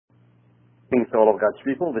Greetings to all of God's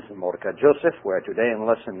people. This is Mordecai Joseph. We're today in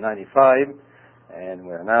lesson 95, and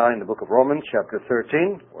we're now in the book of Romans, chapter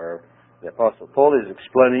 13, where the Apostle Paul is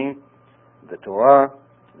explaining the Torah,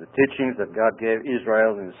 the teachings that God gave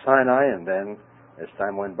Israel in Sinai, and then, as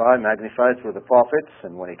time went by, magnified through the prophets,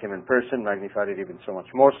 and when he came in person, magnified it even so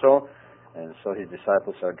much more so, and so his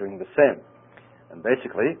disciples are doing the same. And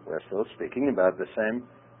basically, we're still speaking about the same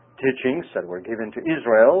teachings that were given to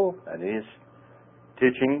Israel, and he's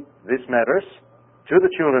teaching these matters to the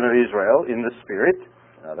children of Israel in the Spirit.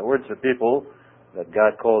 In other words, the people that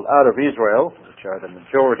God called out of Israel, which are the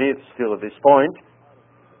majority still at this point,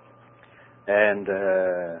 and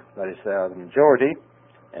that is, they are the majority,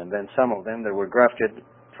 and then some of them that were grafted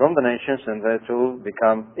from the nations and they to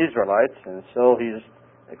become Israelites, and so he's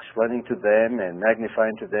explaining to them and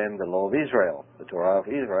magnifying to them the law of Israel, the Torah of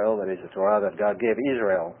Israel, that is the Torah that God gave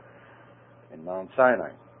Israel in Mount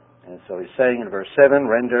Sinai. And so he's saying in verse 7,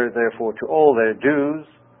 render therefore to all their dues,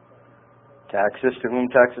 taxes to whom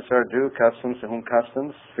taxes are due, customs to whom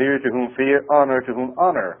customs, fear to whom fear, honor to whom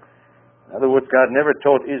honor. In other words, God never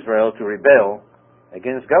taught Israel to rebel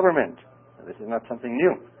against government. This is not something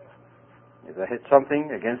new. If they had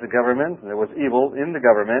something against the government, and there was evil in the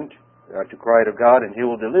government, they are to cry to God and He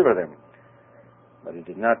will deliver them. But He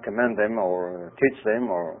did not command them or teach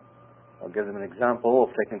them or give them an example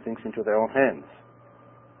of taking things into their own hands.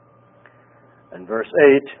 And verse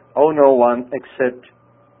 8, owe no one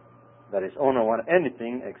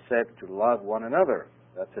anything except to love one another.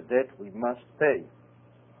 That's a debt we must pay.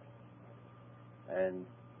 And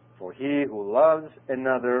for he who loves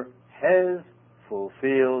another has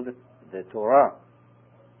fulfilled the Torah.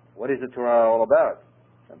 What is the Torah all about?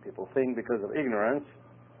 Some people think because of ignorance,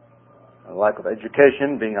 a lack of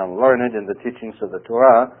education, being unlearned in the teachings of the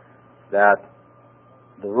Torah, that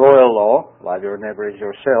the royal law, love your neighbor as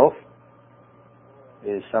yourself,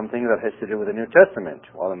 is something that has to do with the New Testament,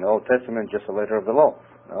 while in the Old Testament, just a letter of the law.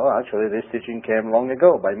 No, actually, this teaching came long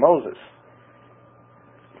ago by Moses.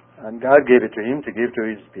 And God gave it to him to give to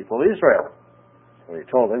his people Israel. So he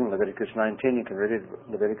told them in Leviticus 19, you can read it,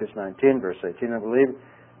 Leviticus 19, verse 18, I believe,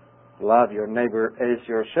 love your neighbor as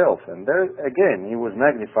yourself. And there, again, he was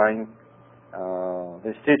magnifying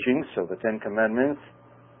these teachings of the Ten Commandments,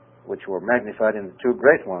 which were magnified in the two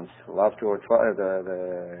great ones, love towards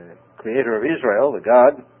the Creator of Israel, the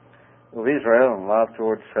God of Israel, and love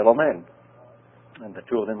towards fellow men. And the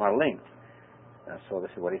two of them are linked. And so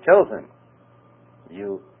this is what he tells them.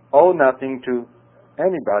 You owe nothing to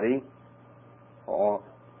anybody, or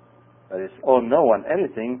that is, owe no one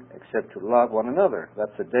anything except to love one another.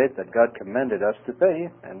 That's a debt that God commanded us to pay,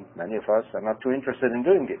 and many of us are not too interested in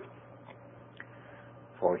doing it.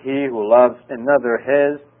 For he who loves another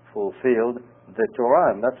has fulfilled the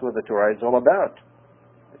Torah, and that's what the Torah is all about.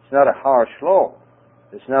 It's not a harsh law.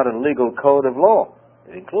 It's not a legal code of law.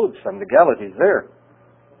 It includes some legalities there.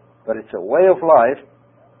 But it's a way of life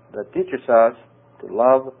that teaches us to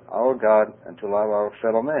love our God and to love our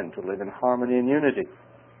fellow men, to live in harmony and unity,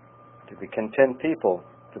 to be content people,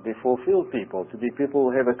 to be fulfilled people, to be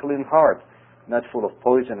people who have a clean heart, not full of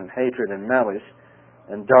poison and hatred and malice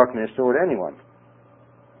and darkness toward anyone.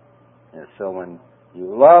 And so when you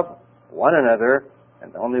love one another,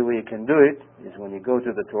 and the only way you can do it is when you go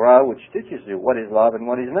to the Torah, which teaches you what is love and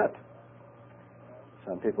what is not.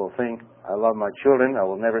 Some people think, I love my children, I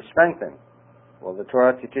will never spank them. Well, the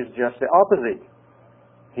Torah teaches just the opposite.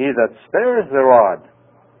 He that spares the rod,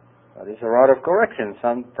 that is a rod of correction.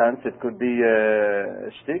 Sometimes it could be a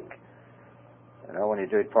stick, when you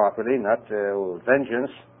do it properly, not with vengeance,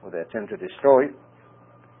 with the attempt to destroy,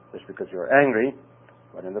 just because you're angry,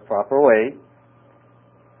 but in the proper way.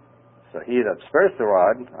 So he that spares the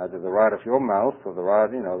rod, either the rod of your mouth or the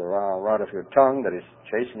rod, the rod of your tongue, that is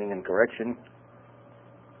chastening and correction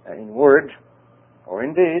in word or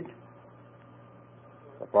in deed,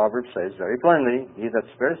 the proverb says very plainly, he that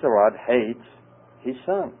spares the rod hates his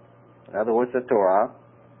son. In other words, the Torah,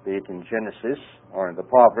 be it in Genesis or in the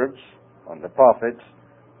Proverbs, or in the prophets,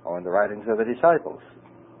 or in the writings of the disciples,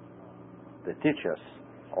 they teach us,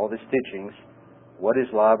 all these teachings, what is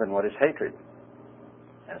love and what is hatred.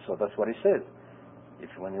 And so that's what he says.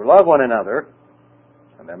 When you love one another,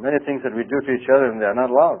 and there are many things that we do to each other and they are not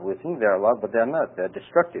love. We think they are love, but they are not. They are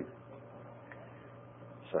destructive.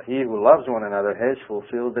 So he who loves one another has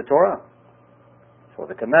fulfilled the Torah. For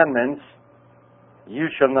the commandments, you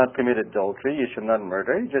shall not commit adultery, you shall not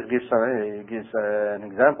murder. He just gives an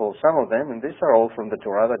example of some of them, and these are all from the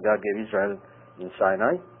Torah that God gave Israel in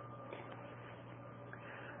Sinai.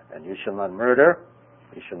 And you shall not murder.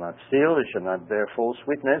 You shall not steal, you shall not bear false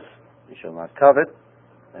witness, you shall not covet.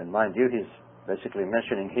 And mind you, he's basically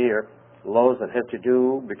mentioning here laws that have to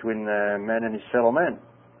do between man and his fellow man,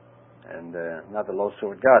 and not the laws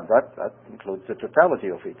toward God, but that includes the totality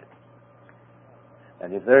of it.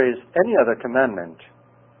 And if there is any other commandment,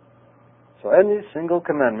 so any single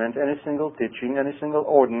commandment, any single teaching, any single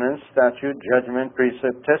ordinance, statute, judgment,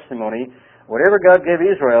 precept, testimony, whatever God gave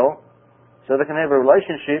Israel, so they can have a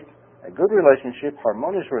relationship, a good relationship,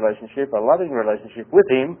 harmonious relationship, a loving relationship with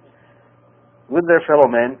Him, with their fellow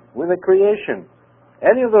men, with the creation.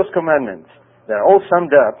 Any of those commandments, they're all summed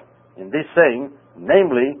up in this saying,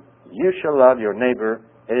 namely, you shall love your neighbor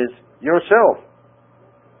as yourself.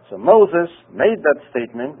 So Moses made that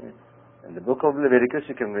statement. In the book of Leviticus,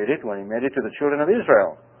 you can read it when he made it to the children of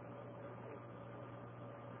Israel.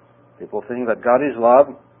 People think that God is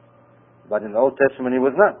love, but in the Old Testament He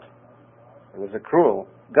was not. He was a cruel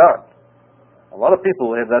God. A lot of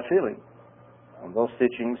people have that feeling. And those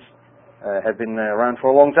teachings have been around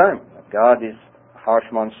for a long time. That God is a harsh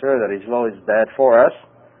monster, that His law is bad for us,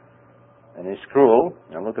 and He's cruel.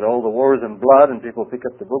 And look at all the wars and blood, and people pick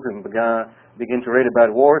up the book and begin to read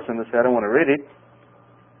about wars, and they say, I don't want to read it.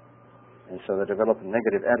 And so they develop a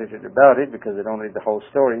negative attitude about it because they don't read the whole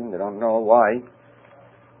story. They don't know why.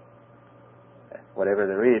 Whatever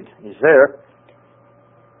they read is there.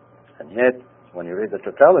 And yet, when you read the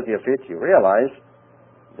totality of it, you realize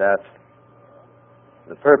that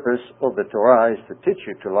the purpose of the Torah is to teach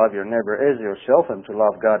you to love your neighbor as yourself and to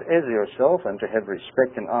love God as yourself and to have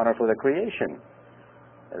respect and honor for the creation.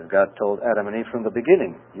 As God told Adam and Eve from the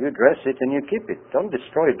beginning, you dress it and you keep it. Don't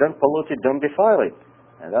destroy it, don't pollute it, don't defile it.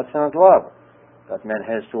 And that's not love that man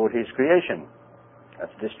has toward his creation.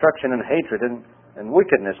 That's destruction and hatred and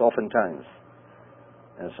wickedness oftentimes.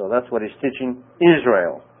 And so that's what He's teaching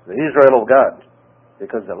Israel, the Israel of God.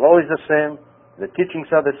 Because the law is the same, the teachings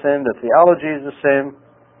are the same, the theology is the same.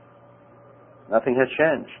 Nothing has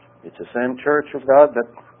changed. It's the same church of God that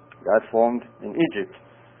God formed in Egypt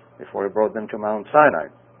before He brought them to Mount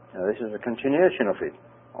Sinai. Now this is a continuation of it.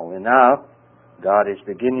 Only now, God is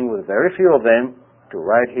beginning with very few of them to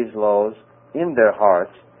write His laws in their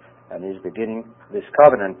hearts, and He's beginning this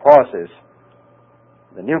covenant process,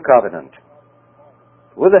 the new covenant,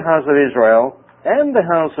 with the house of Israel and the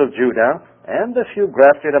house of Judah and the few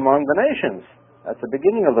grafted among the nations. That's the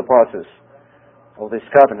beginning of the process of this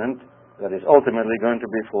covenant that is ultimately going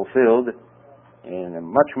to be fulfilled in a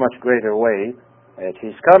much, much greater way at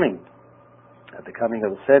His coming. At the coming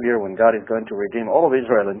of the Savior, when God is going to redeem all of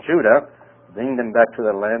Israel and Judah, bring them back to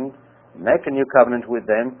their land, make a new covenant with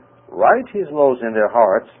them, write His laws in their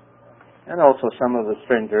hearts, and also some of the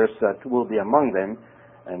strangers that will be among them,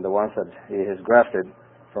 and the ones that He has grafted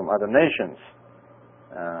from other nations.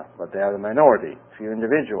 But they are the minority, few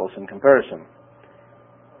individuals in comparison.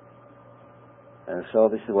 And so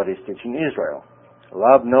this is what He's teaching Israel.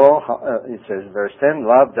 It says, verse 10,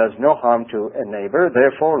 love does no harm to a neighbor,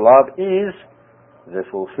 therefore love is the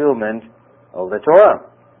fulfillment of the Torah.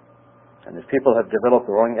 And if people have developed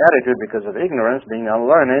the wrong attitude because of ignorance, being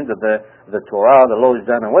unlearned, that the Torah, the law, is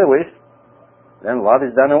done away with, then love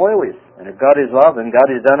is done away with. And if God is love, then God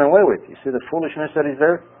is done away with. You see the foolishness that is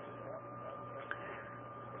there?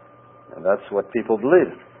 And that's what people believe.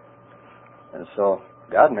 And so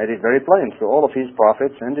God made it very plain through all of His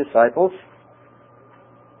prophets and disciples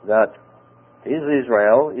that His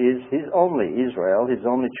Israel is His only Israel, His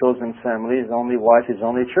only chosen family, His only wife, His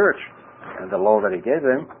only church. And the law that He gave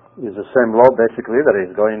them is the same law, basically, that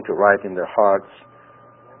He's going to write in their hearts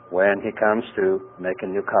when He comes to make a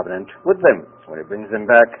new covenant with them, when He brings them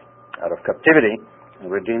back out of captivity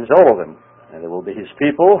and redeems all of them. And they will be His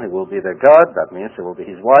people, He will be their God, that means He will be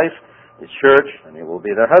His wife, His church, and He will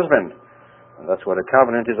be their husband. And that's what a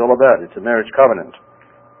covenant is all about. It's a marriage covenant.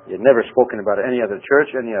 He had never spoken about any other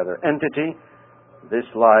church, any other entity. This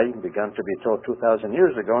lie began to be taught 2,000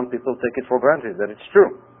 years ago, and people take it for granted that it's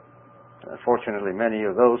true. Unfortunately, many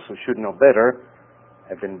of those who should know better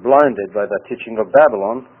have been blinded by the teaching of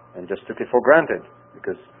Babylon and just took it for granted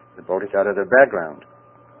because they brought it out of their background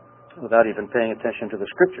without even paying attention to the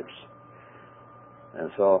Scriptures.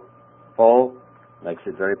 And so Paul makes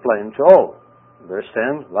it very plain to all. Verse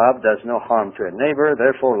 10, love does no harm to a neighbor,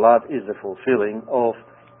 therefore love is the fulfilling of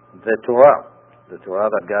the Torah. The Torah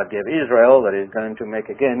that God gave Israel, that He's going to make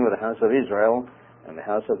again with the house of Israel and the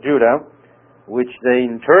house of Judah, which they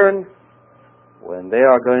in turn, when they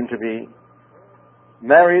are going to be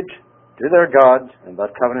married to their God, and that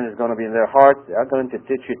covenant is going to be in their heart, they are going to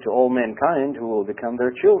teach it to all mankind who will become their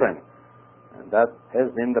children. And that has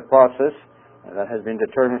been the process, and that has been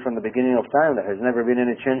determined from the beginning of time. There has never been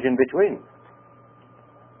any change in between.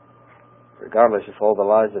 Regardless of all the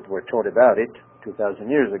lies that were taught about it 2,000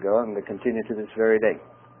 years ago, and they continue to this very day.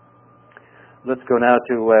 Let's go now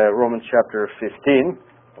to Romans chapter 15,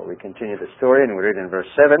 where we continue the story, and we read in verse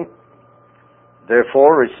 7.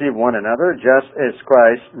 Therefore, receive one another, just as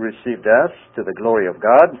Christ received us, to the glory of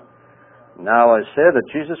God. Now I say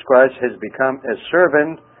that Jesus Christ has become a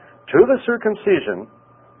servant to the circumcision.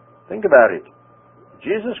 Think about it.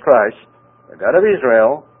 Jesus Christ, the God of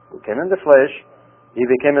Israel, who came in the flesh, He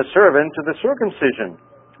became a servant to the circumcision.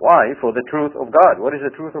 Why? For the truth of God. What is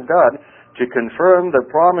the truth of God? To confirm the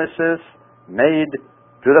promises made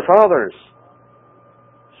to the fathers.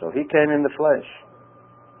 So He came in the flesh,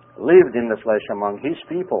 lived in the flesh among His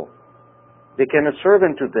people, became a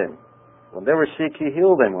servant to them. When they were sick, He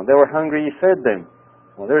healed them. When they were hungry, He fed them.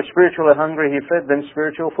 When they were spiritually hungry, He fed them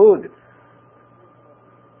spiritual food.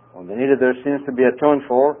 When they needed their sins to be atoned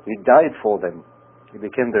for, He died for them. He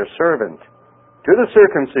became their servant to the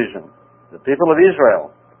circumcision, the people of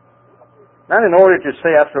Israel. Not in order to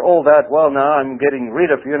say after all that, well, now I'm getting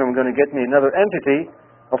rid of you and I'm going to get me another entity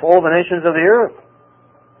of all the nations of the earth.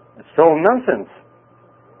 It's total nonsense.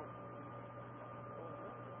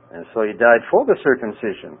 And so He died for the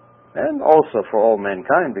circumcision, and also for all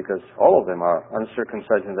mankind, because all of them are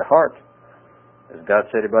uncircumcised in the heart. As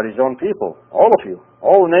God said about His own people, all of you,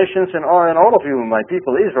 all the nations and all of you, my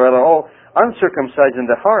people Israel, are all uncircumcised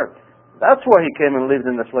in the heart. That's why He came and lived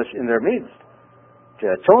in the flesh in their midst, to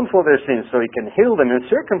atone for their sins, so He can heal them and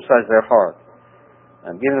circumcise their heart,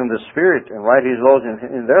 and give them the Spirit and write His laws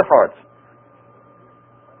in their hearts.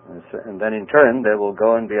 And then in turn, they will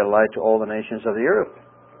go and be a light to all the nations of the earth.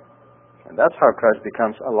 And that's how Christ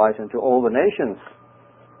becomes a light unto all the nations,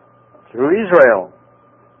 through Israel.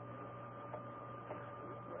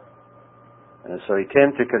 And so He came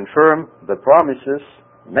to confirm the promises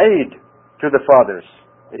made to the fathers.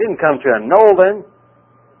 He didn't come to annul them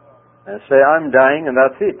and say, I'm dying and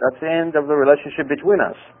that's it. That's the end of the relationship between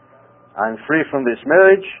us. I'm free from this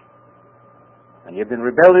marriage, and you've been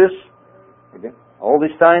rebellious all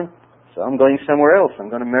this time, so I'm going somewhere else. I'm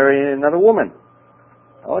going to marry another woman.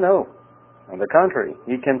 Oh no. On the contrary,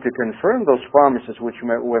 He came to confirm those promises which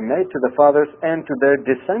were made to the fathers and to their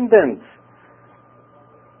descendants,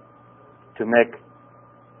 to make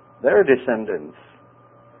their descendants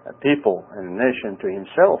a people and a nation to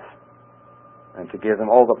Himself, and to give them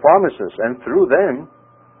all the promises, and through them,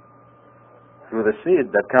 through the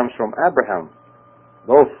seed that comes from Abraham,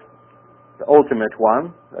 both the ultimate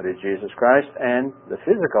one, that is Jesus Christ, and the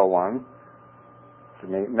physical one, to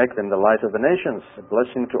make them the light of the nations, a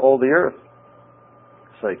blessing to all the earth.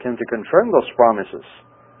 So He came to confirm those promises.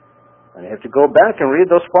 And you have to go back and read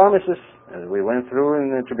those promises, as we went through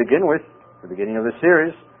to begin with, the beginning of the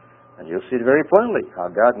series, and you'll see it very plainly, how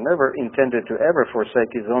God never intended to ever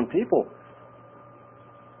forsake His own people.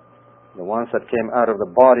 The ones that came out of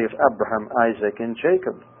the body of Abraham, Isaac, and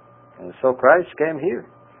Jacob. And so Christ came here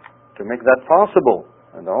to make that possible.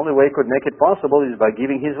 And the only way He could make it possible is by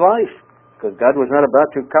giving His life, because God was not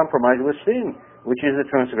about to compromise with sin, which is the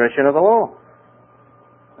transgression of the law.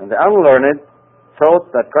 And the unlearned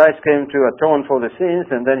thought that Christ came to atone for the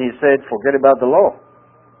sins, and then He said, forget about the law.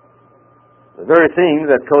 The very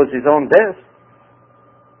thing that caused His own death.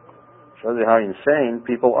 Shows you how insane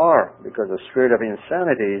people are, because the spirit of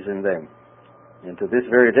insanity is in them. And to this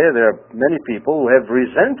very day, there are many people who have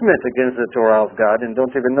resentment against the Torah of God and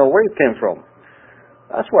don't even know where it came from.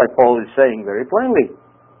 That's why Paul is saying very plainly,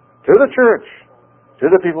 to the church, to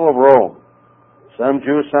the people of Rome, some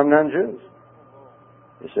Jews, some non-Jews.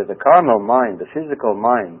 He said the carnal mind, the physical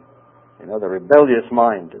mind, the rebellious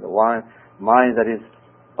mind, the mind that is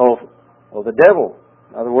of the devil.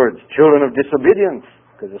 In other words, children of disobedience,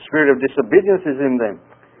 because the spirit of disobedience is in them.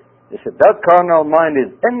 He said that carnal mind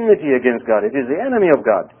is enmity against God. It is the enemy of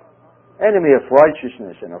God, enemy of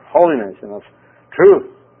righteousness and of holiness and of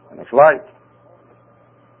truth and of light.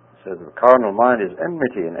 He says the carnal mind is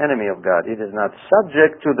enmity and enemy of God. It is not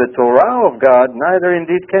subject to the Torah of God, neither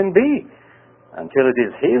indeed can be, until it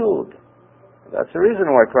is healed. That's the reason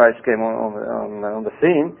why Christ came on the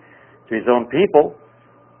scene to His own people,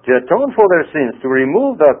 to atone for their sins, to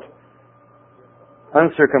remove that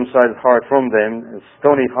uncircumcised heart from them, a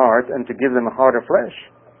stony heart, and to give them a heart of flesh,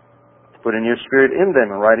 to put a new spirit in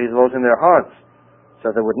them and write His laws in their hearts, so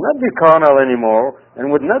they would not be carnal anymore, and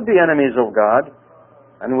would not be enemies of God,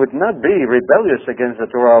 and would not be rebellious against the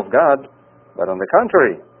Torah of God, but on the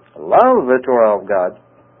contrary, love the Torah of God.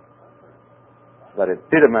 That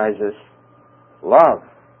epitomizes love.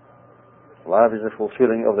 Love is the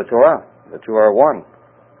fulfilling of the Torah. The two are one.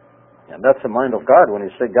 And that's the mind of God. When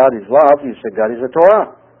you say God is love, you say God is the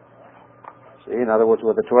Torah. See, in other words,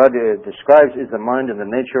 what the Torah describes is the mind and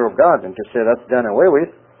the nature of God. And to say that's done away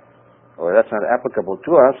with, or that's not applicable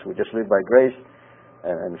to us, we just live by grace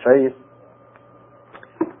and faith,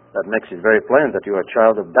 That makes it very plain that you are a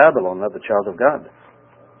child of Babylon, not the child of God.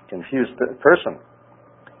 Confused person.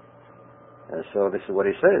 And so this is what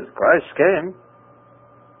he says. Christ came.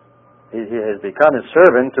 He has become a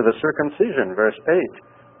servant to the circumcision, verse 8.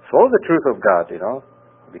 For the truth of God, He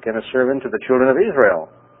became a servant to the children of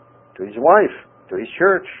Israel, to his wife, to his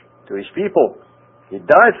church, to his people. He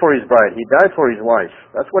died for his bride. He died for his wife.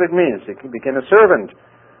 That's what it means. He became a servant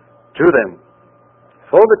to them.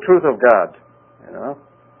 For the truth of God,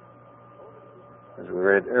 As we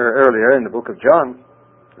read earlier in the book of John,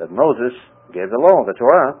 that Moses gave the law, the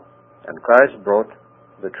Torah, and Christ brought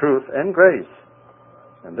the truth and grace.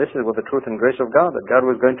 And this is what the truth and grace of God, that God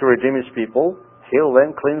was going to redeem His people, heal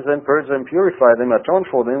them, cleanse them, purge them, purify them, atone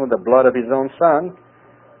for them with the blood of His own Son,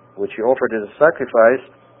 which He offered as a sacrifice,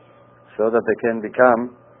 so that they can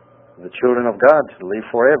become the children of God, live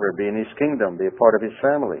forever, be in His kingdom, be a part of His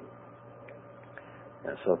family.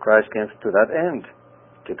 And so Christ came to that end,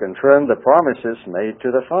 to confirm the promises made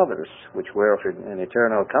to the fathers, which were of an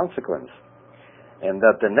eternal consequence. And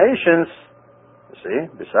that the nations,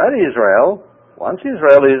 beside Israel, once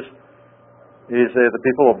Israel is the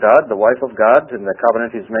people of God, the wife of God, and the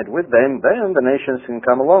covenant is made with them, then the nations can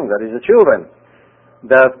come along, that is the children.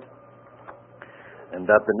 And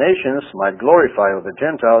that the nations might glorify of the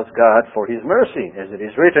Gentiles God for His mercy, as it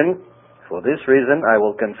is written, for this reason I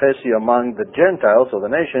will confess you among the Gentiles, or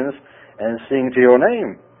the nations, and sing to your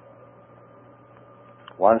name.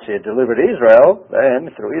 Once He had delivered Israel,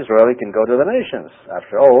 then through Israel He can go to the nations.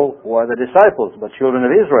 After all, who are the disciples but children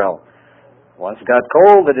of Israel? Once God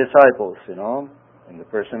called the disciples, in the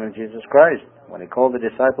person of Jesus Christ, when He called the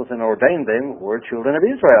disciples and ordained them who were children of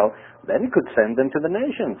Israel, then He could send them to the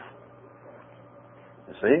nations.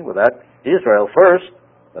 You see, without Israel first,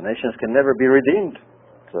 the nations can never be redeemed.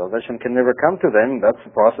 Salvation can never come to them. That's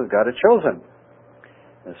the process God had chosen.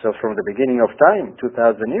 And so from the beginning of time, 2,000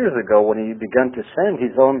 years ago, when He began to send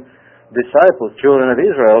His own disciples, children of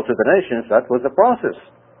Israel, to the nations, that was the process.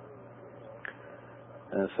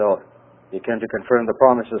 And so He came to confirm the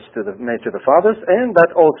promises made to the fathers, and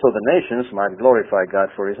that also the nations might glorify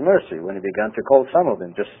God for His mercy, when He began to call some of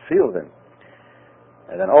them, just a few of them.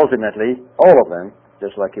 And then ultimately, all of them,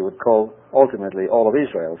 just like He would call ultimately all of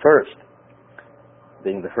Israel first,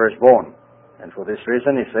 being the firstborn. And for this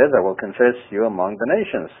reason He says, I will confess you among the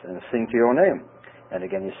nations, and sing to your name. And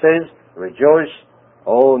again He says, rejoice,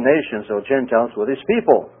 O nations, O Gentiles, with His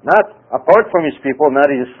people. Not apart from His people, not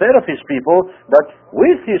instead of His people, but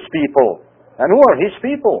with His people. And who are His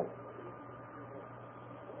people?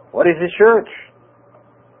 What is His church?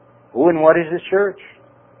 Who and what is His church?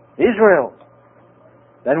 Israel.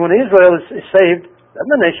 Then when Israel is saved, then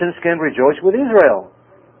the nations can rejoice with Israel.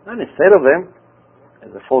 And instead of them, as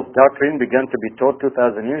the false doctrine began to be taught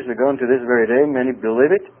 2,000 years ago, and to this very day many believe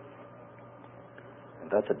it.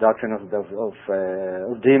 That's a doctrine of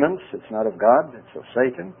demons. It's not of God. It's of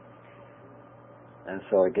Satan. And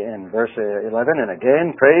so again, verse 11, and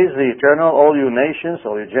again, praise the Eternal, all you nations,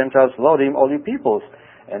 all you Gentiles, laud Him, all you peoples.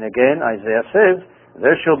 And again, Isaiah says,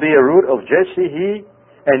 there shall be a root of Jesse, he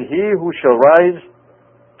who shall rise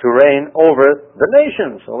to reign over the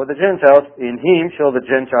nations, over the Gentiles. In Him shall the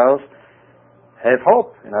Gentiles have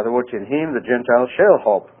hope. In other words, in Him the Gentiles shall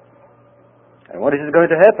hope. And what is going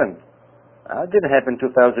to happen? It didn't happen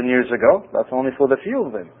 2,000 years ago. That's only for the few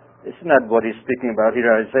of them. This is not what He's speaking about here,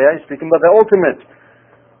 Isaiah. He's speaking about the ultimate.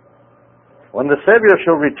 When the Savior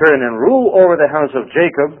shall return and rule over the house of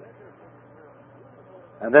Jacob,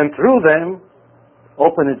 and then through them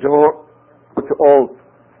open the door to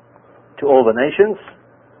all the nations,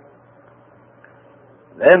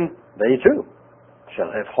 then they too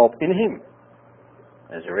shall have hope in Him.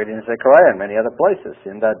 As you read in Zechariah and many other places,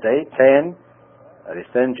 in that day 10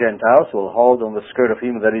 Gentiles will hold on the skirt of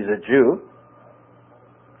him that is a Jew,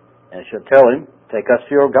 and shall tell him, take us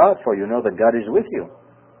to your God, for you know that God is with you.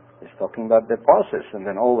 He's talking about the process. And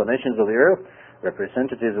then all the nations of the earth,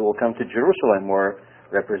 representatives will come to Jerusalem, where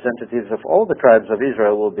representatives of all the tribes of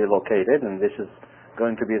Israel will be located, and this is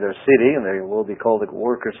going to be their city, and they will be called the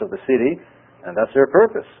workers of the city, and that's their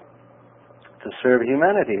purpose, to serve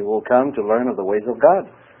humanity, who will come to learn of the ways of God.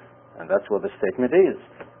 And that's what the statement is.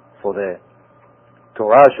 For the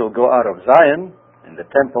Torah shall go out of Zion, in the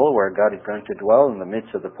temple where God is going to dwell in the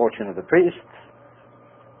midst of the portion of the priests.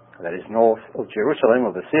 That is north of Jerusalem,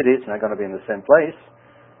 of the city. It's not going to be in the same place.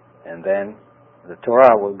 And then the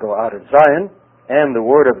Torah will go out of Zion, and the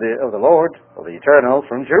word of the Lord, of the Eternal,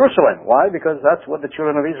 from Jerusalem. Why? Because that's what the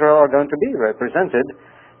children of Israel are going to be, represented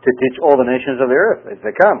to teach all the nations of the earth as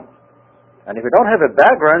they come. And if you don't have a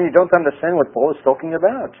background, you don't understand what Paul is talking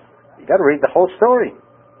about. You've got to read the whole story.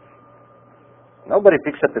 Nobody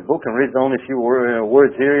picks up the book and reads only a few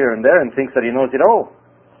words here and there and thinks that he knows it all.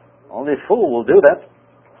 Only a fool will do that.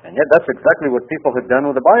 And yet that's exactly what people have done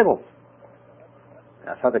with the Bible.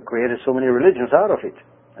 That's how they created so many religions out of it.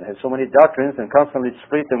 And have so many doctrines and constantly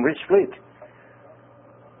split and re-split.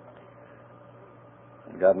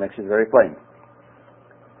 And God makes it very plain.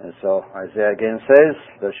 And so Isaiah again says,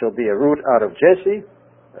 there shall be a root out of Jesse,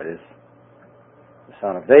 that is the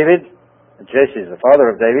son of David. And Jesse is the father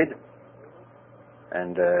of David.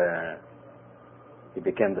 And he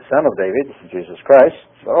became the son of David, Jesus Christ.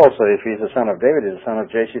 But also, if he's the son of David, he's the son of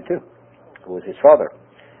Jesse too, who is his father.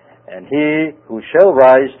 And he who shall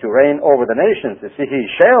rise to reign over the nations. You see, he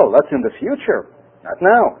shall, that's in the future, not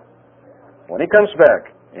now. When he comes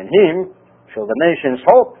back, in him shall the nations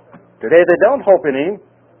hope. Today they don't hope in him.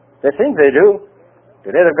 They think they do.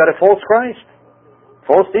 Today they've got a false Christ,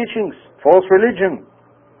 false teachings, false religion,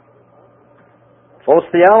 false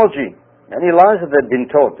theology. Many lies that they've been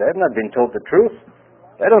taught. They have not been taught the truth.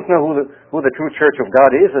 They don't know who the true church of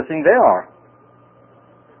God is. They think they are.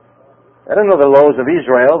 They don't know the laws of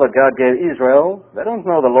Israel that God gave Israel. They don't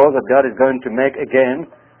know the laws that God is going to make again,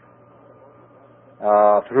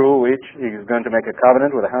 through which He is going to make a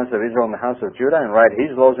covenant with the house of Israel and the house of Judah and write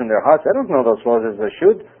His laws in their hearts. They don't know those laws as they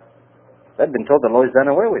should. They've been told the law is done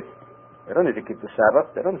away with. They don't need to keep the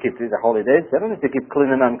Sabbath. They don't need to keep the holy days. They don't need to keep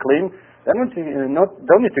clean and unclean. They don't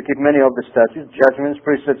need to keep many of the statutes, judgments,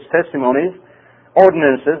 precepts, testimonies,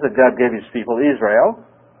 ordinances that God gave His people Israel.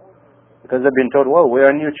 Because they've been told, well, we're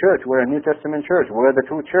a new church. We're a New Testament church. We're the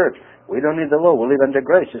true church. We don't need the law. We live under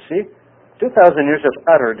grace. You see? 2,000 years of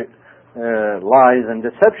uttered lies and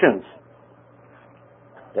deceptions.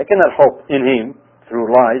 They cannot hope in Him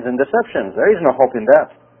through lies and deceptions. There is no hope in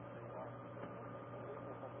that.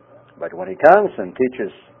 But when He comes and teaches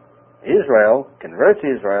Israel, converts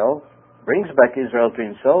Israel, brings back Israel to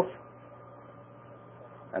Himself,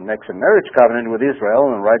 and makes a marriage covenant with Israel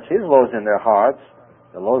and writes His laws in their hearts,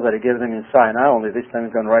 the laws that He gave them in Sinai, only this time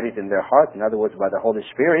He's going to write it in their heart, in other words, by the Holy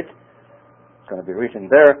Spirit. It's going to be written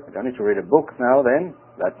there. You don't need to read a book now then.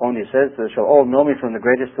 At that point He says, they shall all know Me from the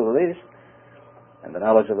greatest to the least, and the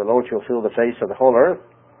knowledge of the Lord shall fill the face of the whole earth,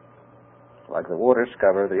 like the waters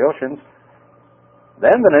cover the oceans.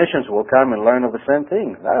 Then the nations will come and learn of the same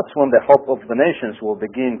thing. That's when the hope of the nations will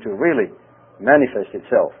begin to really manifest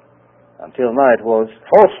itself. Until now it was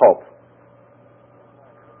false hope.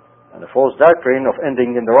 And the false doctrine of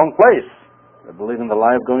ending in the wrong place. They believe in the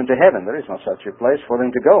lie of going to heaven. There is no such a place for them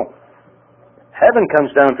to go. Heaven comes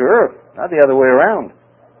down to earth, not the other way around.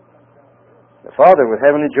 The Father with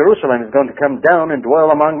heavenly Jerusalem is going to come down and dwell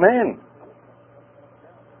among men.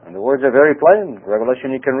 And the words are very plain. Revelation,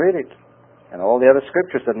 you can read it. And all the other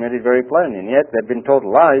scriptures have made it very plain. And yet they've been told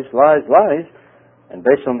lies, lies, lies. And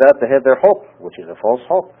based on that they have their hope, which is a false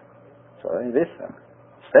hope. So this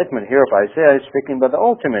statement here of Isaiah is speaking about the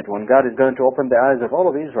ultimate, when God is going to open the eyes of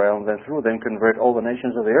all of Israel and then through them convert all the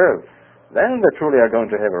nations of the earth. Then they truly are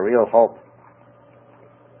going to have a real hope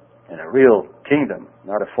and a real kingdom,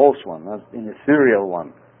 not a false one, not an ethereal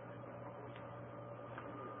one.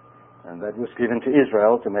 And that was given to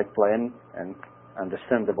Israel to make plain and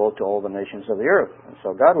understandable to all the nations of the earth. And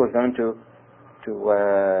so God was going to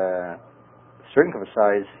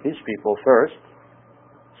circumcise His people first,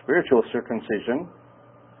 spiritual circumcision.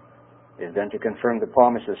 He's going to confirm the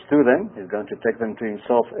promises to them. He's going to take them to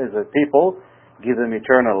Himself as a people, give them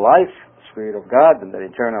eternal life, the Spirit of God, and that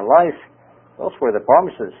eternal life. Those were the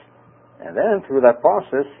promises. And then through that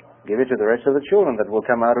process, give it to the rest of the children that will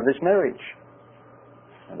come out of this marriage.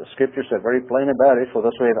 And the scriptures are very plain about it for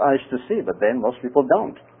those who have eyes to see, but then most people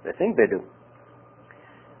don't. They think they do.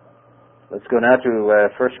 Let's go now to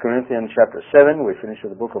 1 Corinthians chapter 7. We finish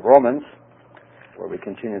with the book of Romans, where we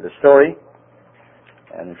continue the story.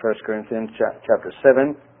 And in 1 Corinthians chapter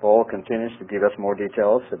 7, Paul continues to give us more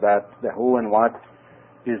details about the who and what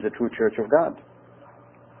is the true church of God.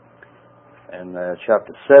 In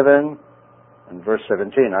chapter 7, and verse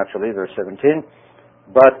 17, verse 17,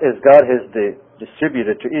 but as God has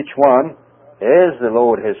distributed to each one, as the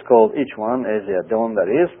Lord has called each one, as the Adon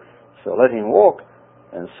that is, so let him walk.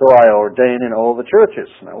 And so I ordain in all the churches.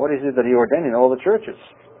 Now what is it that He ordained in all the churches?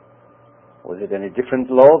 Was it any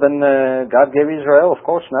different law than God gave Israel? Of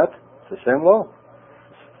course not. It's the same law.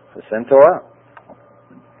 It's the same Torah.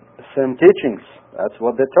 The same teachings. That's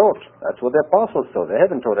what they taught. That's what the apostles taught. They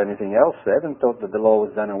haven't taught anything else. They haven't taught that the law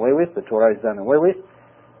was done away with, the Torah is done away with.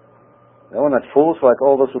 They were not fools like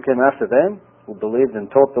all those who came after them, who believed and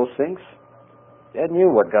taught those things. They knew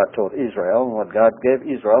what God taught Israel, and what God gave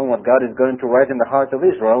Israel, and what God is going to write in the heart of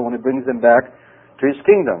Israel when He brings them back to His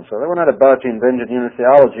kingdom. So they were not about to invent a new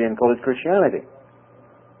theology and call it Christianity.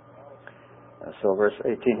 So verse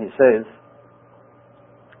 18 he says,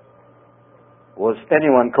 was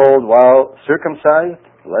anyone called while circumcised?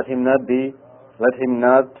 Let him not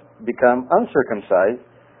become uncircumcised.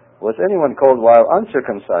 Was anyone called while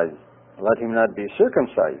uncircumcised? Let him not be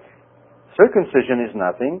circumcised. Circumcision is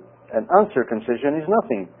nothing, and uncircumcision is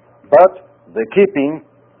nothing, but the keeping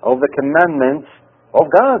of the commandments of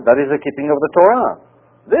God. That is the keeping of the Torah.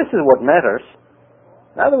 This is what matters.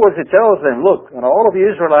 In other words, it tells them, look, all of you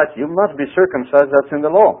Israelites, you must be circumcised. That's in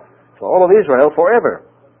the law. For all of Israel forever.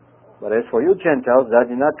 But as for you Gentiles, God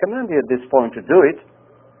did not command you at this point to do it.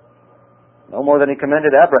 No more than he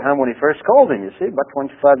commanded Abraham when he first called him, you see. But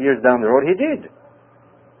 25 years down the road, he did.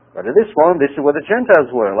 But at this point, this is where the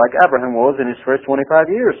Gentiles were, like Abraham was in his first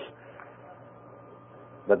 25 years.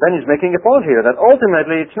 But then he's making a point here that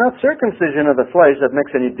ultimately it's not circumcision of the flesh that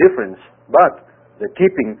makes any difference, but the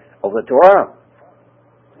keeping of the Torah.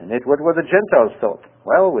 And it what the Gentiles thought.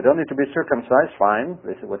 Well, we don't need to be circumcised, fine.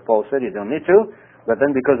 This is what Paul said, you don't need to. But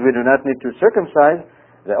then because we do not need to circumcise,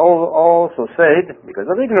 they all also said, because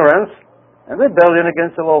of ignorance and rebellion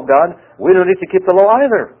against the law of God, we don't need to keep the law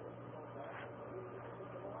either.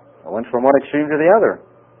 I went from one extreme to the other.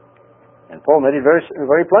 And Paul made it very,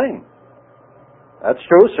 very plain. That's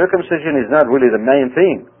true, circumcision is not really the main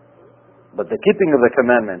thing, but the keeping of the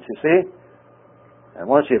commandments, you see. And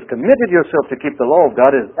once you've committed yourself to keep the law of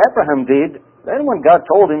God as Abraham did, then when God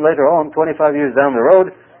told him later on, 25 years down the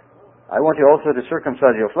road, I want you also to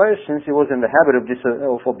circumcise your flesh, since he was in the habit of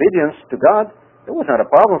obedience to God, it was not a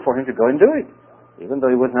problem for him to go and do it, even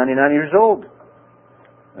though he was 99 years old.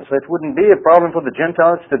 And so it wouldn't be a problem for the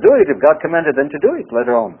Gentiles to do it if God commanded them to do it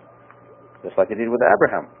later on, just like he did with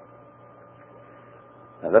Abraham.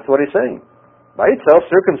 Now that's what he's saying. By itself,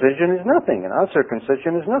 circumcision is nothing, and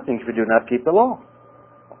uncircumcision is nothing if you do not keep the law.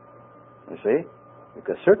 You see?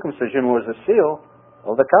 Because circumcision was a seal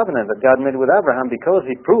of the covenant that God made with Abraham, because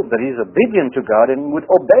he proved that he's obedient to God and would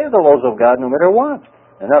obey the laws of God no matter what,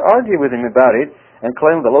 and not argue with him about it and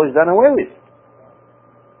claim the law is done away with.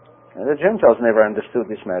 And the Gentiles never understood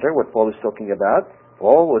this matter, what Paul is talking about.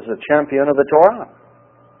 Paul was a champion of the Torah,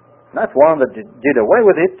 not one that did away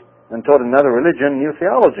with it and taught another religion new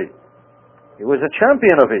theology. He was a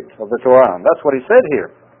champion of it, of the Torah, and that's what he said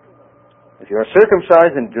here. If you are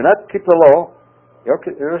circumcised and do not keep the law, your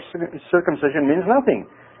circumcision means nothing.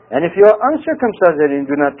 And if you are uncircumcised and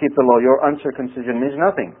do not keep the law, your uncircumcision means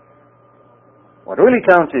nothing. What really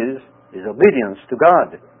counts is obedience to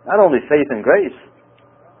God, not only faith and grace.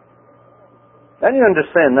 Then you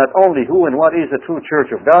understand not only who and what is the true church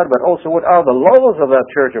of God, but also what are the laws of that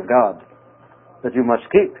church of God that you must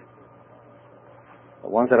keep. The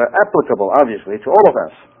ones that are applicable, obviously, to all of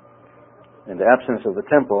us, in the absence of the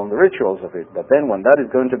temple and the rituals of it. But then when that is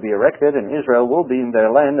going to be erected, and Israel will be in their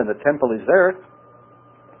land, and the temple is there,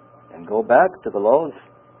 and go back to the laws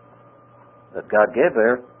that God gave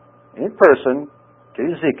there, in person, to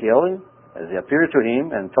Ezekiel, as he appeared to him,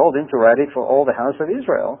 and told him to write it for all the house of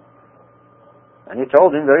Israel. And he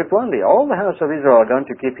told him very plainly, all the house of Israel are going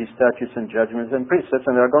to keep his statutes and judgments and precepts,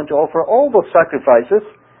 and they are going to offer all those sacrifices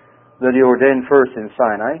that he ordained first in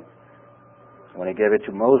Sinai, when he gave it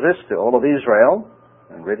to Moses, to all of Israel,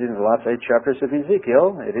 and read it in the last 8 chapters of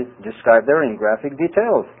Ezekiel. It is described there in graphic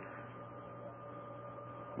details.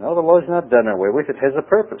 No, the law is not done away with. It has a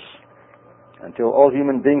purpose. Until all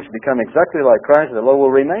human beings become exactly like Christ, the law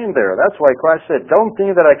will remain there. That's why Christ said, don't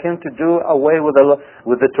think that I came to do away with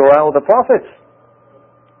the Torah or the prophets.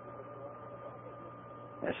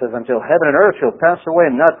 It says, until heaven and earth shall pass away,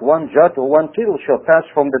 not one jot or one tittle shall pass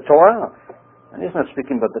from the Torah. And he's not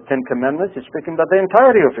speaking about the 10 Commandments, he's speaking about the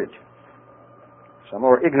entirety of it. Some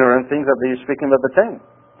more ignorant things that he's speaking about the 10.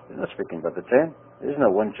 He's not speaking about the 10. There's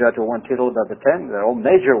no one jot or one tittle about the 10. They're all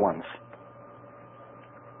major ones.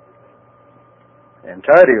 The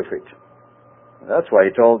entirety of it. That's why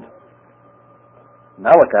he told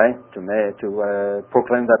Malachi to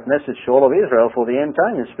proclaim that message to all of Israel for the end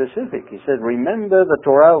time in specific. He said, remember the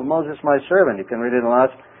Torah of Moses my servant. You can read it in the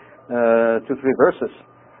last 2-3 verses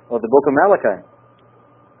of the book of Malachi.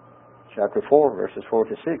 Chapter 4, verses 4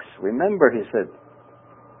 to 6. Remember, he said,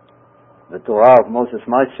 the Torah of Moses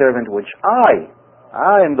my servant, which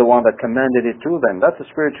I am the one that commanded it to them. That's the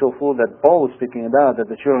spiritual food that Paul was speaking about, that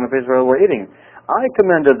the children of Israel were eating. I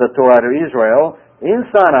commanded the Torah to Israel in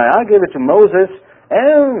Sinai. I gave it to Moses,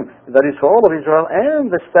 and that is for all of Israel,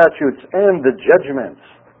 and the statutes and the judgments.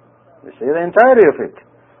 You see the entirety of it.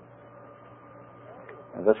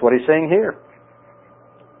 And that's what he's saying here.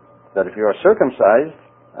 That if you are circumcised,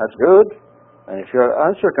 that's good. And if you are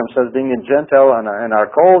uncircumcised, being a Gentile and are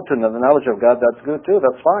called to the knowledge of God, that's good too,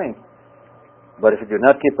 that's fine. But if you do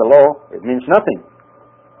not keep the law, it means nothing.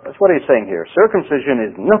 That's what he's saying here. Circumcision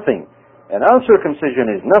is nothing, and uncircumcision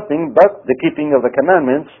is nothing but the keeping of the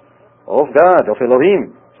commandments of God, of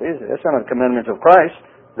Elohim. See, these are not commandments of Christ.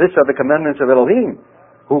 These are the commandments of Elohim,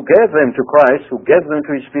 who gave them to Christ, who gave them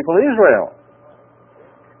to his people Israel.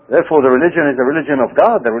 Therefore, the religion is the religion of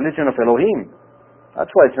God, the religion of Elohim. That's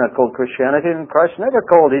why it's not called Christianity, and Christ never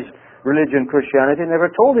called his religion Christianity, never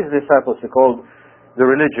told his disciples to call the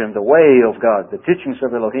religion, the way of God, the teachings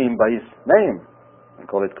of Elohim by his name, and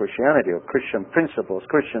call it Christianity, or Christian principles,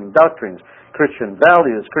 Christian doctrines, Christian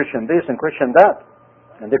values, Christian this and Christian that.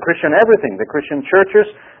 And the Christian everything, the Christian churches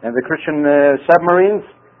and the Christian submarines,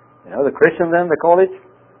 the Christian then they call it,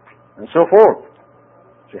 and so forth.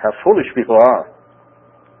 See how foolish people are.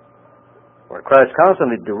 Where Christ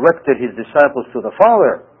constantly directed his disciples to the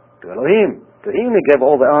Father, to Elohim. To him he gave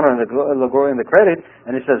all the honor and the glory and the credit,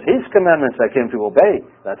 and he says, his commandments I came to obey.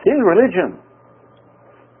 That's his religion.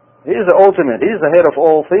 He is the ultimate. He is the head of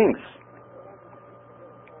all things.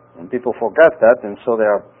 And people forgot that, and so they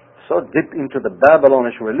are so deep into the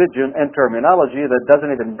Babylonish religion and terminology that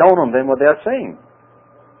doesn't even dawn on them what they are saying.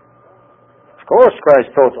 Of course,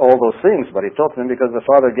 Christ taught all those things, but he taught them because the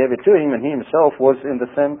Father gave it to him, and he himself was in the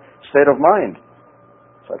same state of mind.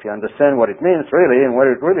 So if you understand what it means really, and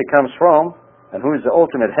where it really comes from, and who is the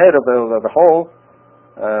ultimate head of the whole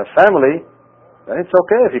family, then it's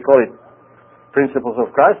okay if you call it principles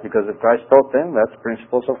of Christ, because if Christ taught them, that's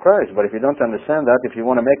principles of Christ. But if you don't understand that, if you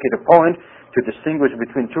want to make it a point to distinguish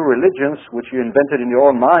between two religions, which you invented in your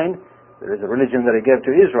own mind, there is a religion that he gave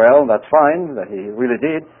to Israel, that's fine, that he really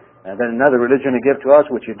did, and then another religion he gave to us,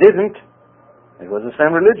 which he didn't. It was the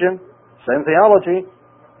same religion, same theology,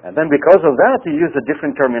 and then because of that, you use a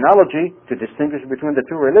different terminology to distinguish between the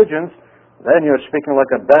two religions, then you're speaking like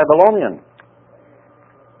a Babylonian,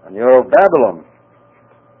 and you're of Babylon.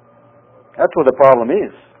 That's what the problem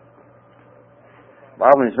is. The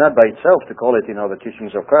problem is not by itself to call it, the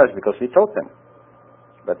teachings of Christ, because he taught them.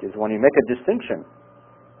 But it's when you make a distinction.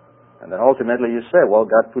 And then ultimately you say, well,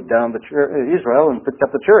 God put down the church, Israel and picked up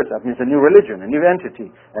the church. That means a new religion, a new entity,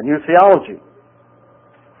 a new theology.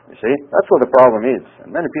 You see? That's what the problem is. And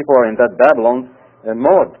many people are in that Babylon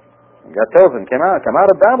mode. And God tells them, come out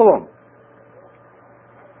of Babylon.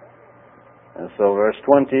 And so verse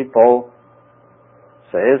 20, Paul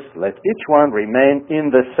says, let each one remain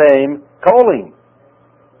in the same calling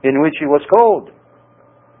in which he was called.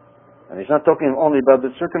 And he's not talking only about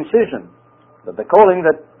the circumcision, but the calling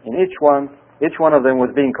that in each one of them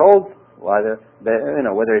was being called, whether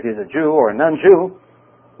it is a Jew or a non-Jew,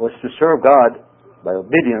 was to serve God by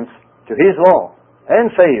obedience to his law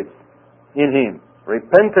and faith in him.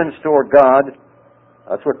 Repentance toward God,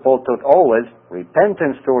 that's what Paul taught always,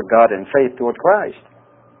 repentance toward God and faith toward Christ.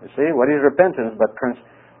 You see, what is repentance but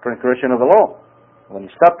transgression of the law? When you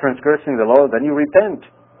stop transgressing the law, then you repent.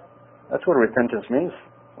 That's what repentance means,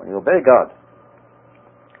 when you obey God.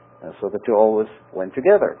 And so the two always went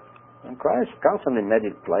together. And Christ constantly made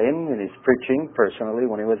it plain in his preaching personally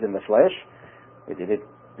when he was in the flesh. He did it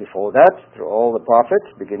before that through all the prophets,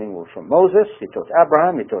 beginning from Moses. He taught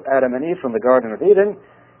Abraham, he taught Adam and Eve from the Garden of Eden,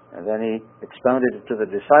 and then he expounded it to the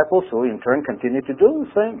disciples, who in turn continued to do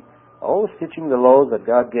the same. Always teaching the laws that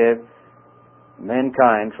God gave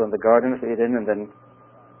mankind from the Garden of Eden, and then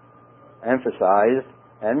emphasized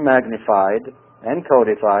and magnified and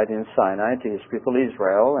codified in Sinai to his people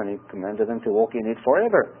Israel, and he commanded them to walk in it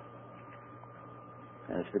forever.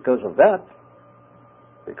 And it's because of that,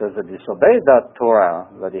 because they disobeyed that Torah,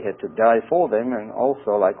 that he had to die for them, and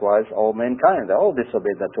also likewise all mankind. They all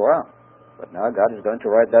disobeyed that Torah. But now God is going to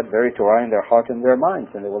write that very Torah in their heart and their minds,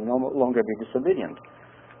 and they will no longer be disobedient.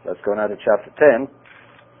 Let's go now to chapter 10,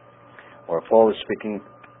 where Paul is speaking,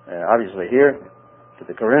 obviously here, to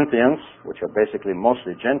the Corinthians, which are basically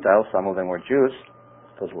mostly Gentiles. Some of them were Jews,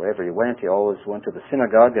 because wherever he went, he always went to the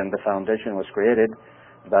synagogue, and the foundation was created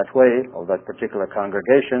that way, of that particular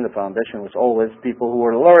congregation. The foundation was always people who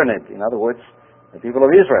were learned, in other words, the people of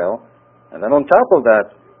Israel. And then on top of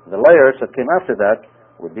that, the layers that came after that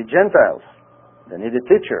would be Gentiles. They needed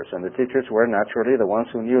teachers, and the teachers were naturally the ones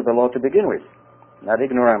who knew the law to begin with, not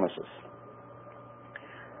ignoramuses.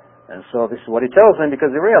 And so this is what he tells them,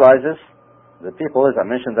 because he realizes the people, as I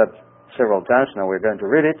mentioned that several times, now we're going to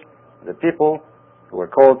read it, the people who were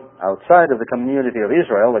called outside of the community of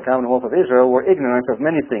Israel, the Commonwealth of Israel, were ignorant of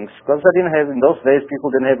many things, because they didn't have, in those days,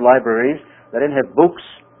 people didn't have libraries, they didn't have books,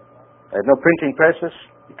 they had no printing presses.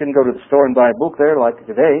 You couldn't go to the store and buy a book there like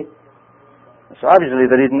today. So obviously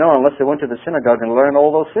they didn't know unless they went to the synagogue and learned all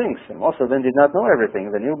those things. And most of them did not know everything.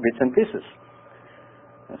 They knew bits and pieces.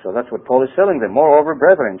 And so that's what Paul is telling them. Moreover,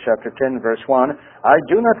 brethren, chapter 10, verse 1, I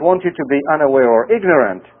do not want you to be unaware or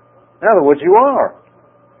ignorant. In other words, you are.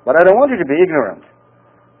 But I don't want you to be ignorant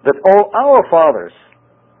that all our fathers,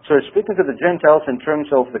 so he's speaking to the Gentiles in terms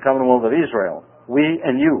of the Commonwealth of Israel, we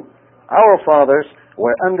and you, our fathers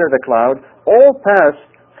were under the cloud, all passed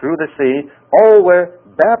through the sea, all were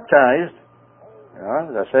baptized.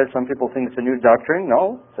 As I said, some people think it's a new doctrine.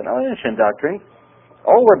 No, it's an ancient doctrine.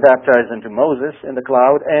 All were baptized into Moses in the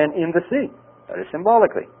cloud and in the sea. That is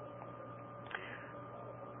symbolically.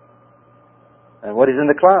 And what is in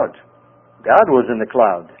the cloud? God was in the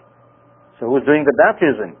cloud. So who was doing the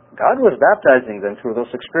baptism? God was baptizing them through those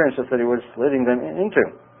experiences that He was leading them into.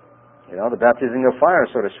 The baptizing of fire,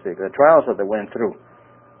 so to speak, the trials that they went through.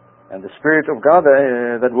 And the Spirit of God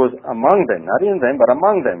that was among them, not in them, but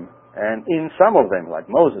among them, and in some of them, like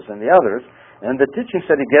Moses and the others, and the teachings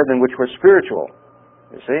that He gave them, which were spiritual.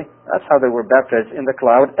 You see? That's how they were baptized, in the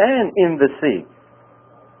cloud and in the sea.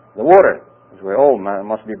 The water, as we all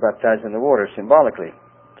must be baptized in the water, symbolically,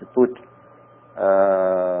 to put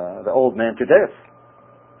the old man to death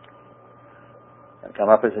and come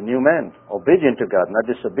up as a new man, obedient to God, not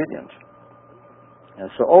disobedient. And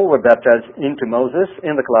so all were baptized into Moses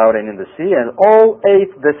in the cloud and in the sea, and all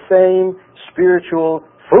ate the same spiritual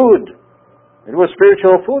food. It was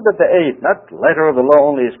spiritual food that they ate, not letter of the law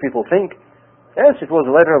only as people think. Yes, it was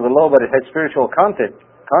a letter of the law, but it had spiritual content,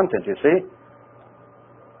 you see.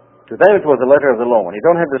 To them it was a letter of the law. When you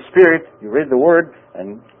don't have the Spirit, you read the Word,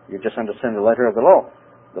 and you just understand the letter of the law.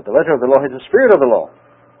 But the letter of the law is the Spirit of the law.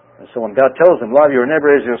 And so when God tells them, love your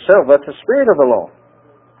neighbor as yourself, that's the Spirit of the law.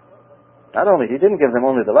 Not only, He didn't give them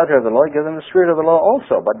only the letter of the law, He gave them the Spirit of the law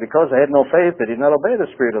also. But because they had no faith, they did not obey the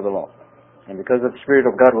Spirit of the law. And because the Spirit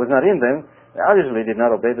of God was not in them, they obviously did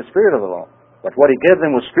not obey the Spirit of the law. But what He gave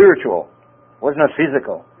them was spiritual, was not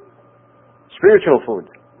physical. Spiritual food.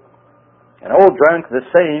 And all drank the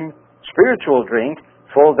same spiritual drink,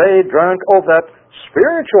 for they drank of that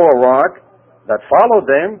spiritual rock that followed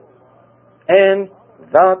them, and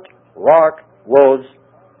that rock was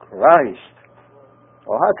Christ.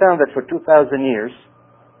 Well, how come that for 2,000 years,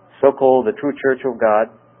 so-called the true church of God,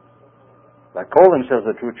 that call themselves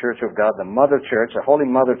the true church of God, the mother church, the holy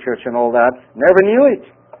mother church and all that, never knew it?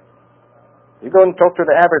 You go and talk to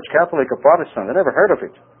the average Catholic or Protestant, they never heard of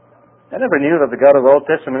it. They never knew that the God of the Old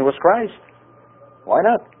Testament was Christ. Why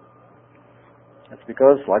not? It's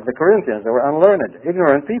because, like the Corinthians, they were unlearned,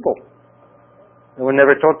 ignorant people. They were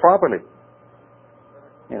never taught properly.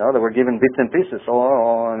 They were given bits and pieces,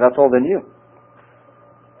 and that's all they knew.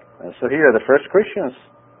 And so here are the first Christians,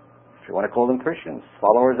 if you want to call them Christians,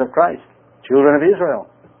 followers of Christ, children of Israel,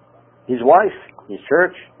 His wife, His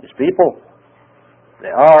church, His people.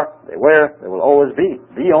 They are, they were, they will always be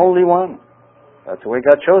the only one. That's the way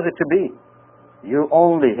God chose it to be. You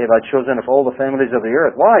only have I chosen of all the families of the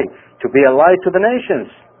earth. Why? To be a light to the nations.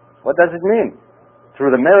 What does it mean?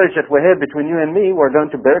 Through the marriage that we have between you and me, we're going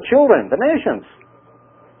to bear children, the nations.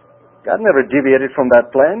 God never deviated from that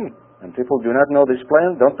plan. And people do not know this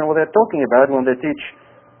plan, don't know what they're talking about when they teach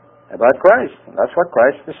about Christ. And that's what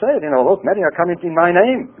Christ has said. Look, many are coming in my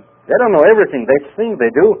name. They don't know everything. They think they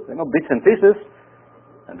do. They know bits and pieces.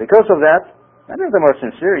 And because of that, many of them are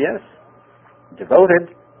sincere, yes.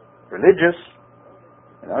 Devoted, religious,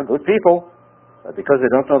 good people. But because they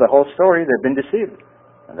don't know the whole story, they've been deceived.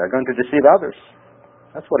 And they're going to deceive others.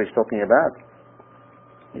 That's what He's talking about.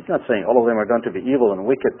 He's not saying all of them are going to be evil and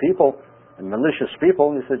wicked people and malicious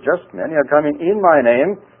people. He said, just many are coming in my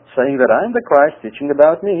name, saying that I'm the Christ, teaching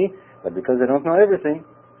about me, but because they don't know everything,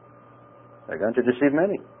 they're going to deceive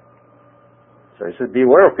many. So He said,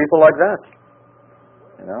 beware of people like that.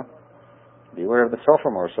 Beware of the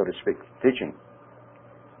sophomore, so to speak, teaching.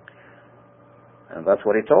 And that's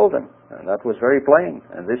what He told them. And that was very plain.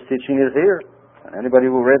 And this teaching is here. And anybody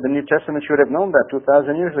who read the New Testament should have known that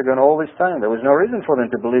 2,000 years ago and all this time. There was no reason for them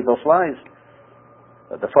to believe those lies.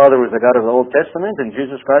 That the Father was the God of the Old Testament and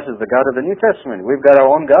Jesus Christ is the God of the New Testament. We've got our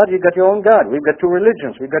own God, you've got your own God. We've got two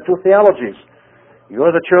religions, we've got two theologies.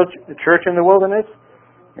 You're the church in the wilderness.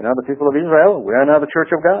 The people of Israel, we are now the church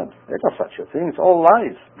of God. There's no such a thing. It's all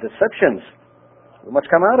lies, deceptions. We must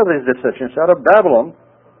come out of these deceptions, out of Babylon.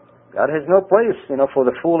 God has no place, for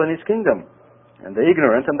the fool in His kingdom, and the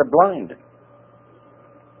ignorant and the blind.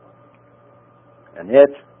 And yet,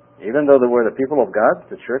 even though they were the people of God,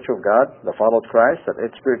 the church of God, that followed Christ, that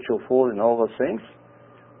ate spiritual food and all those things,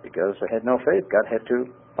 because they had no faith, God had to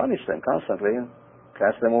punish them constantly and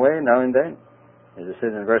cast them away now and then. As it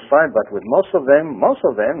says in verse 5, but with most of them,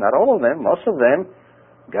 not all of them, most of them,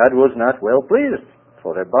 God was not well pleased,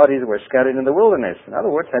 for their bodies were scattered in the wilderness. In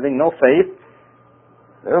other words, having no faith,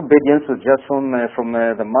 their obedience was just from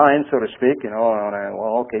the mind, so to speak.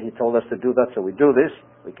 Okay, He told us to do that, so we do this.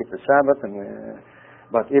 We keep the Sabbath,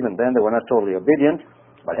 but even then they were not totally obedient.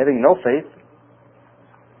 But having no faith,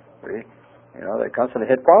 they constantly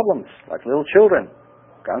had problems, like little children.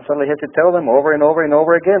 Constantly had to tell them over and over and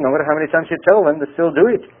over again. No matter how many times you tell them, they still do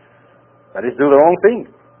it. That is, do the wrong thing.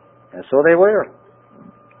 And so they were.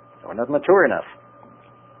 They were not mature enough.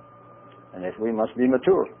 And if we must be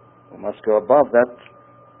mature, we must go above that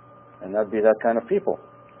and not be that kind of people.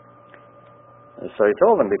 And so he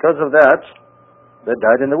told them, because of that, they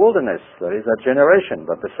died in the wilderness. That is that generation.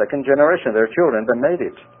 But the second generation, their children, they made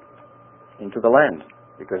it into the land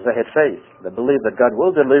because they had faith. They believed that God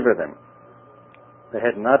will deliver them. They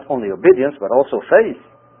had not only obedience, but also faith.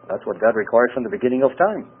 That's what God required from the beginning of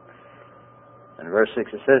time. In verse 6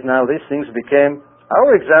 it says, now these things became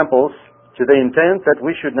our examples to the intent that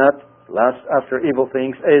we should not lust after evil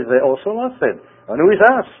things as they also lusted. And who is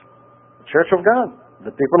us? The church of God,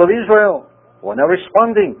 the people of Israel, who are now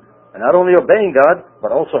responding and not only obeying God,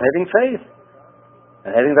 but also having faith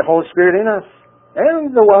and having the Holy Spirit in us,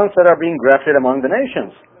 and the ones that are being grafted among the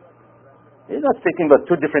nations. He's not speaking about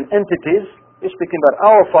two different entities. He's speaking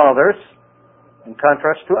about our fathers in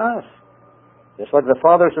contrast to us. Just like the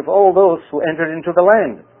fathers of all those who entered into the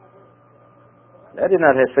land. They did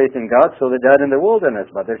not have faith in God, so they died in the wilderness.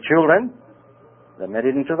 But their children, they made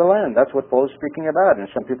it into the land. That's what Paul is speaking about.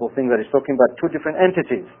 And some people think that he's talking about two different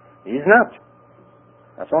entities. He's not.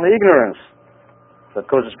 That's only ignorance that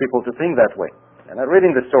causes people to think that way. They're not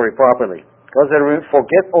reading the story properly because they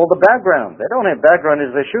forget all the background. They don't have background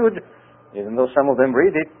as they should, even though some of them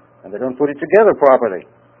read it and they don't put it together properly.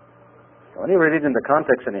 When you read it in the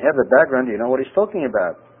context and you have the background, you know what he's talking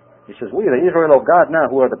about. He says, we, the Israel of God now,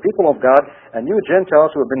 who are the people of God, and you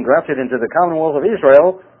Gentiles who have been grafted into the commonwealth of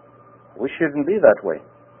Israel, we shouldn't be that way.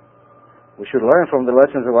 We should learn from the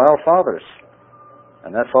lessons of our fathers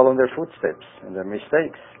and not follow in their footsteps and their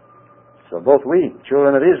mistakes. So both we,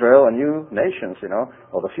 children of Israel, and you nations,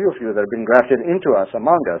 or the few of you that have been grafted into us,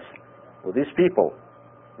 among us, with these people,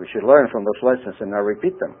 we should learn from those lessons and not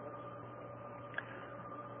repeat them.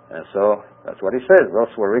 And so, that's what he says.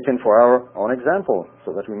 Those were written for our own example,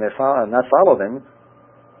 so that we may not follow them.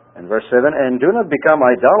 And verse 7, and do not become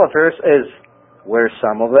idolaters as were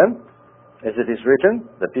some of them, as it is written,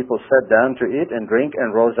 the people sat down to eat and drink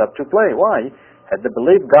and rose up to play. Why? Had they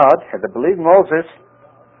believed God, had they believed Moses,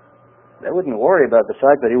 they wouldn't worry about the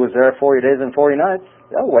fact that he was there 40 days and 40 nights.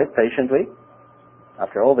 They'll wait patiently.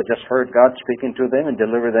 After all, they just heard God speaking to them and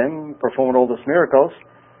deliver them, performed all those miracles.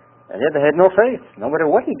 And yet they had no faith, no matter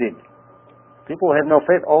what he did. People who have no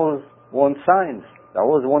faith always want signs. They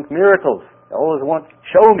always want miracles. They always want,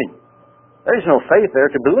 show me. There is no faith there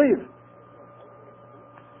to believe.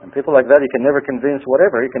 And people like that, you can never convince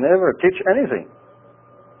whatever. You can never teach anything.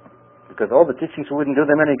 Because all the teachings wouldn't do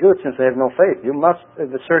them any good since they have no faith. You must, at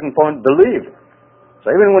a certain point, believe. So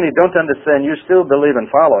even when you don't understand, you still believe and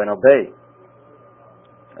follow and obey.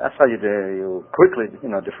 That's how you quickly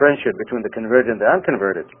differentiate between the converted and the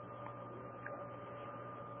unconverted.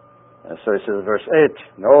 So it says, verse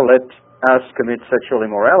 8, no, let us commit sexual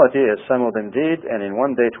immorality as some of them did, and in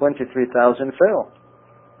one day 23,000 fell.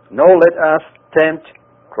 No, let us tempt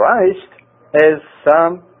Christ as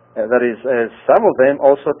some, that is, as some of them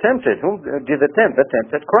also tempted. Whom did they tempt? They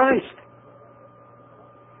tempted Christ.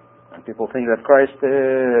 And people think that Christ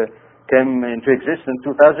came into existence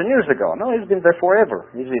 2,000 years ago. No, he's been there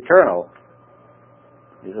forever. He's eternal.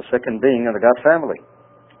 He's the second being of the God family.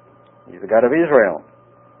 He's the God of Israel.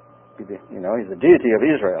 He's the deity of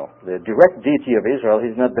Israel, the direct deity of Israel.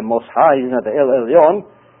 He's not the Most High, he's not the El Elyon.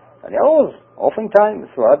 And he always, oftentimes,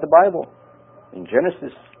 throughout the Bible, in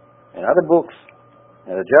Genesis, in other books,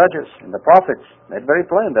 in the Judges, in the Prophets, made very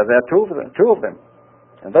plain that there are two of them.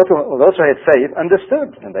 And those who had faith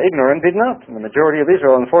understood, and the ignorant did not. And the majority of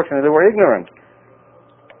Israel, unfortunately, were ignorant.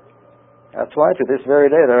 That's why to this very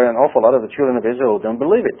day there are an awful lot of the children of Israel who don't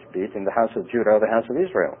believe it, be it in the house of Judah or the house of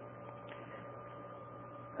Israel.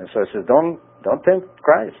 And so it says, don't tempt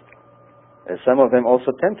Christ. As some of them also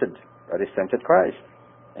tempted, that is, tempted Christ,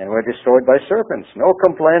 and were destroyed by serpents. No,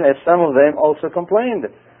 complain as some of them also complained,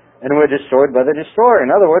 and were destroyed by the destroyer. In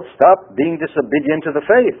other words, stop being disobedient to the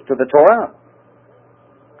faith, to the Torah.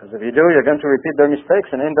 Because if you do, you're going to repeat their mistakes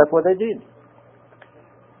and end up what they did.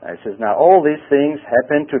 And it says, now all these things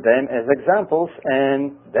happened to them as examples,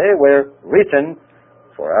 and they were written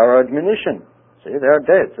for our admonition. See, they are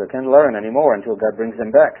dead, so they can't learn anymore until God brings them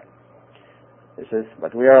back. It says, but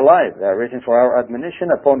we are alive. They are written for our admonition,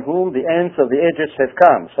 upon whom the ends of the ages have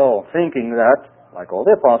come. So, thinking that, like all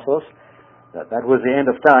the apostles, that was the end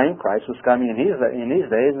of time, Christ was coming in his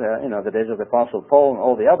days, the days of the Apostle Paul and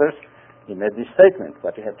all the others, he made this statement.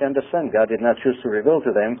 But you have to understand, God did not choose to reveal to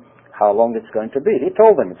them how long it's going to be. He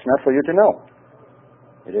told them, it's not for you to know.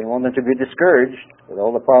 He didn't want them to be discouraged with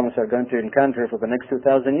all the problems they're going to encounter for the next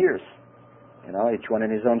 2,000 years. Each one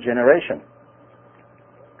in his own generation.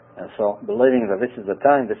 And so, believing that this is the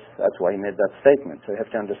time, that's why he made that statement. So you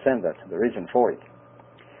have to understand that, the reason for it.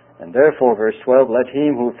 And therefore, verse 12, let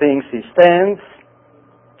him who thinks he stands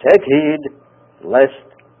take heed lest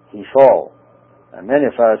he fall. And many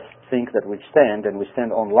of us think that we stand, and we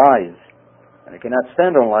stand on lies. And we cannot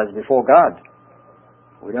stand on lies before God.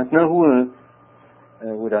 We don't know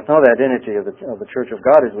we don't know the identity of the Church of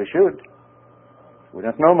God as we should. We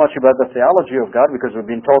don't know much about the theology of God because we've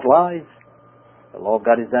been taught lies. The law of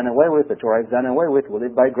God is done away with. The Torah is done away with. We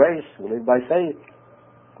live by grace. We live by faith.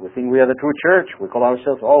 We think we are the true church. We call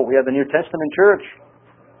ourselves, we are the New Testament church.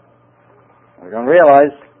 We don't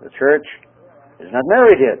realize the church is not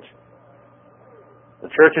married yet. The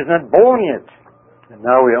church is not born yet. And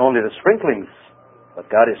now we are only the sprinklings. But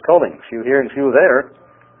God is calling. Few here and few there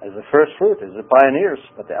as the first fruit, as the pioneers.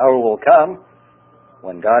 But the hour will come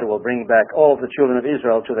when God will bring back all the children of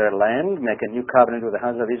Israel to their land, make a new covenant with the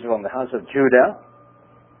house of Israel and the house of Judah.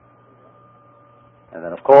 And then,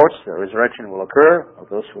 of course, the resurrection will occur of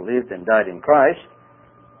those who lived and died in Christ.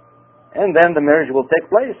 And then the marriage will take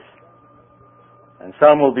place. And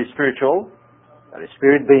some will be spiritual, that is,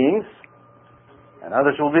 spirit beings, and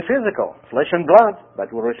others will be physical, flesh and blood, but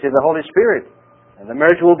will receive the Holy Spirit. And the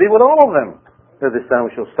marriage will be with all of them. So this time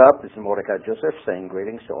we shall stop. This is Mordecai Joseph saying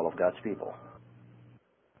greetings to all of God's people.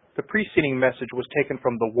 The preceding message was taken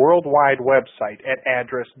from the worldwide website at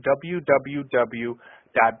address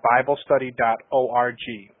www.biblestudy.org.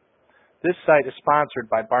 This site is sponsored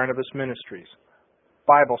by Barnabas Ministries.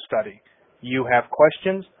 Bible Study. You have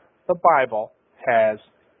questions, the Bible has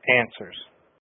answers.